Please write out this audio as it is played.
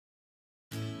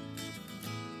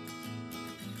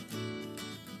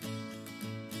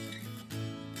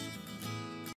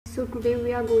So today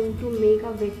we are going to make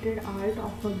a vector art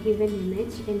of a given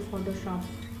image in Photoshop.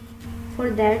 For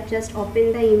that, just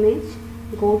open the image,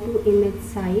 go to image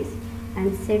size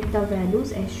and set the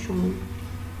values as shown.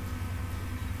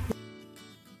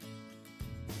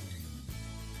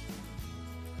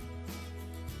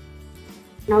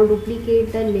 Now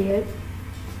duplicate the layer.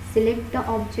 Select the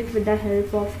object with the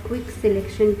help of quick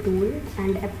selection tool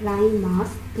and apply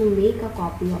mask to make a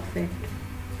copy of it.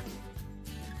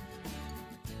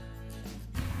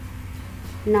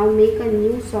 Now make a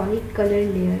new solid color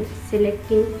layer,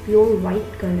 selecting pure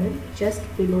white color just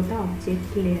below the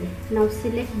object layer. Now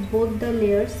select both the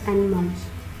layers and merge.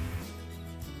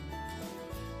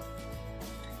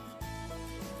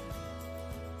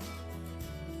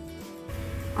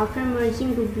 After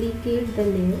merging, duplicate the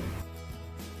layer.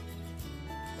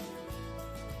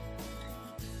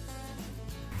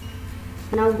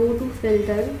 Now go to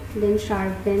filter, then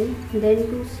sharpen, then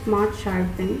to smart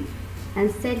sharpen and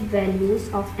set values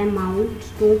of amount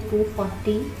to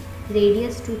 240,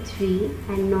 radius to 3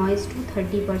 and noise to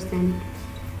 30%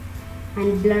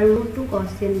 and blur mode to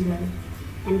Gaussian blur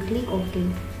and click OK.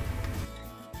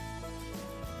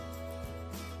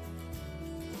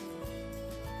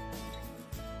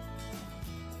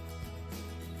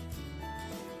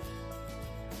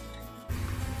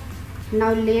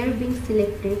 Now layer being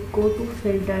selected, go to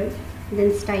filter,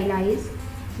 then stylize,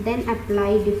 then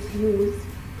apply diffuse,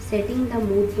 setting the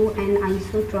mode to an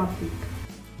isotropic.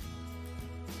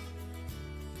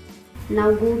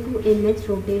 Now go to image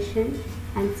rotation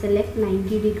and select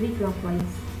 90°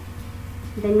 clockwise.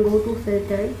 Then go to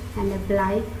filter and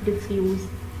apply diffuse.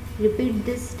 Repeat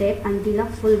this step until a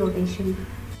full rotation.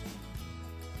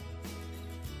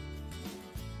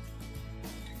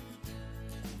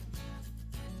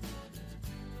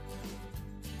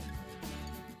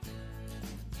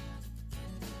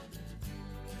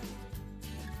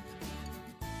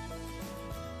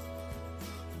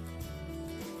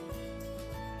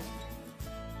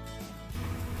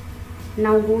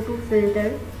 Now go to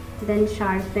filter, then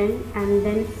sharpen and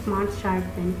then smart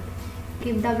sharpen.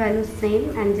 Keep the values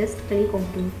same and just click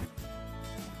OK.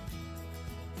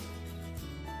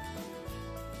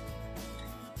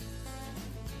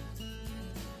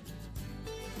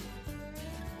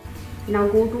 Now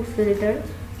go to filter,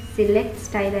 select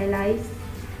stylize,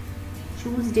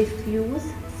 choose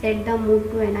diffuse, set the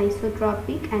mode to an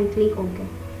isotropic and click OK.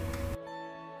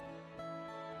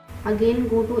 Again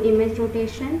go to image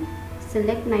rotation,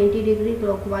 select 90°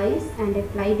 clockwise and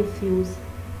apply diffuse.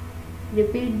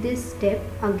 Repeat this step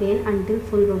again until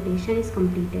full rotation is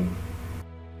completed.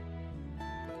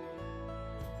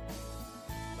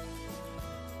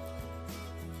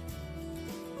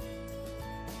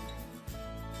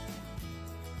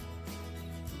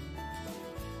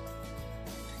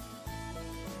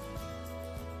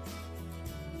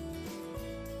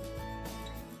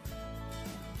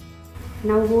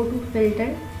 Now go to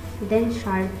filter, then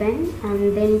sharpen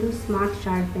and then to smart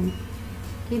sharpen.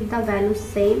 Keep the values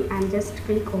same and just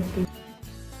click OK.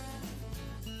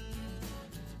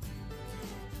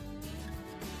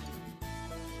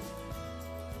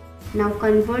 Now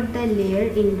convert the layer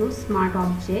into smart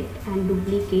object and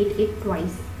duplicate it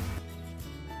twice.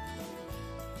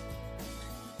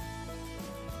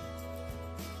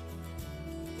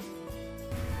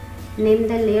 Name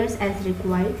the layers as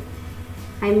required.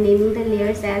 I am naming the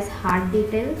layers as hard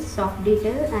detail, soft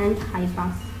detail and high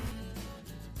pass.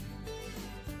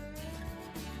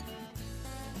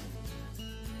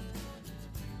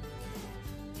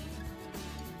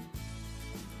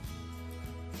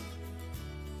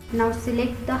 Now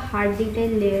select the hard detail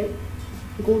layer,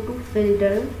 go to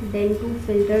filter, then to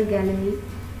filter gallery,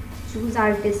 choose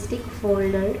artistic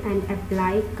folder and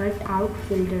apply cut out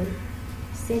filter.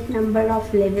 Set number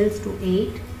of levels to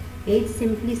 8. Edge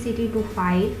simplicity to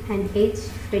 5 and edge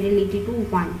fidelity to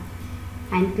 1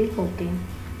 and click OK.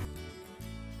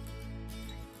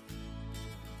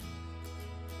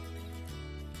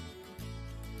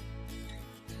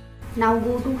 Now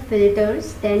go to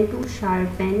filters, then to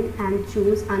sharpen and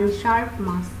choose unsharp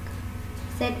mask.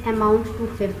 Set amount to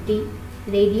 50,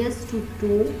 radius to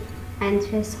 2 and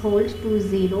threshold to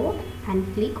 0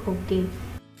 and click OK.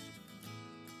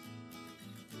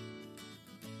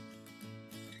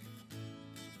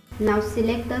 Now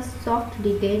select the soft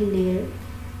detail layer,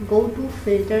 go to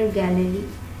filter gallery,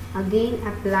 again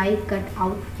apply cut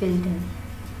out filter.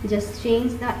 Just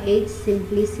change the edge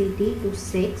simplicity to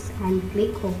 6 and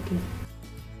click OK.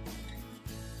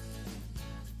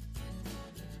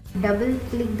 Double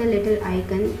click the little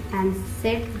icon and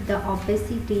set the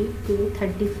opacity to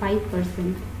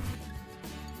 35%.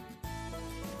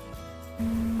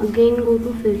 Again go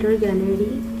to filter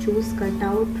gallery, choose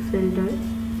cutout filter,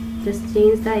 just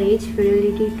change the edge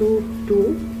fidelity to 2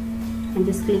 and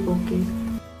just click OK.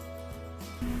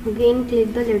 Again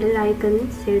click the little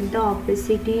icon, set the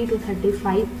opacity to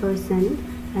 35%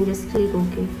 and just click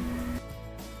OK.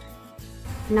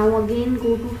 Now again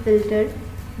go to filter,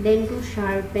 then to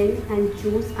sharpen and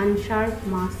choose unsharp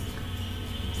mask.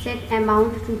 Set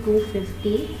amount to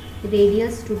 250,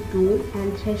 radius to 2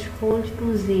 and threshold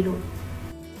to 0.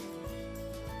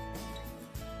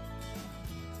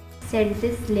 Set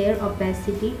this layer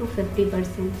opacity to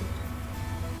 50%.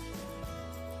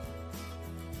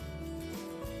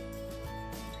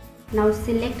 Now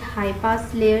select high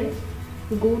pass layer,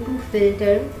 go to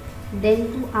filter,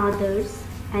 then to others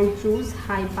and choose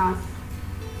high pass.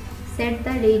 Set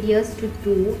the radius to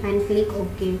 2 and click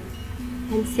OK.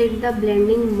 And set the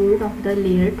blending mode of the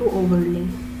layer to overlay.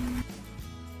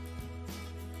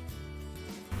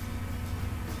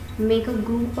 Make a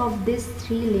group of these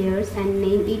 3 layers and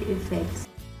name it effects.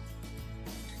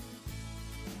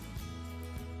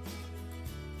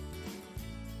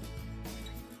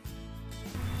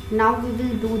 Now we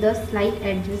will do the slight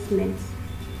adjustments.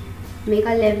 Make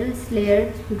a levels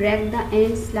layer, drag the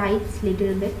end slides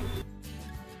little bit.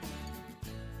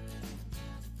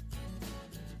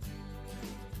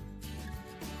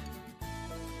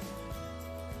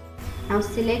 Now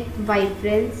select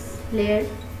vibrance layer,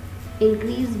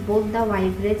 increase both the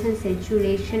vibrance and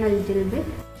saturation a little bit.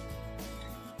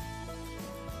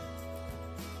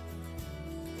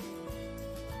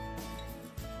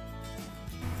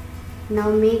 Now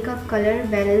make a color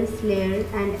balance layer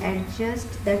and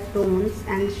adjust the tones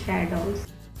and shadows.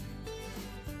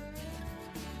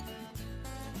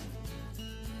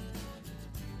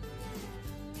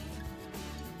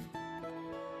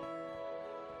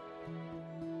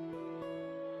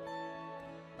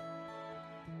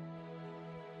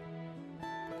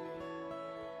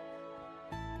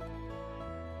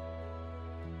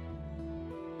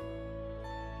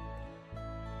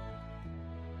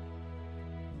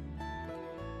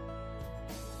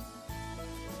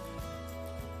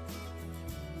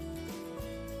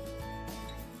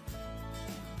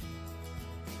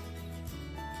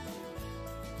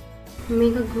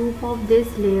 Make a group of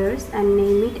these layers and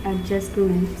name it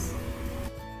adjustments.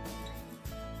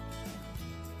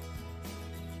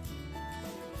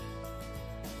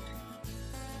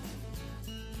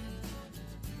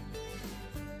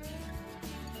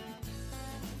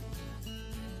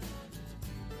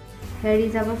 Here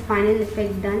is our final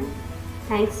effect done.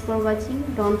 Thanks for watching.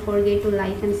 Don't forget to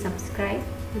like and subscribe.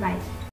 Bye.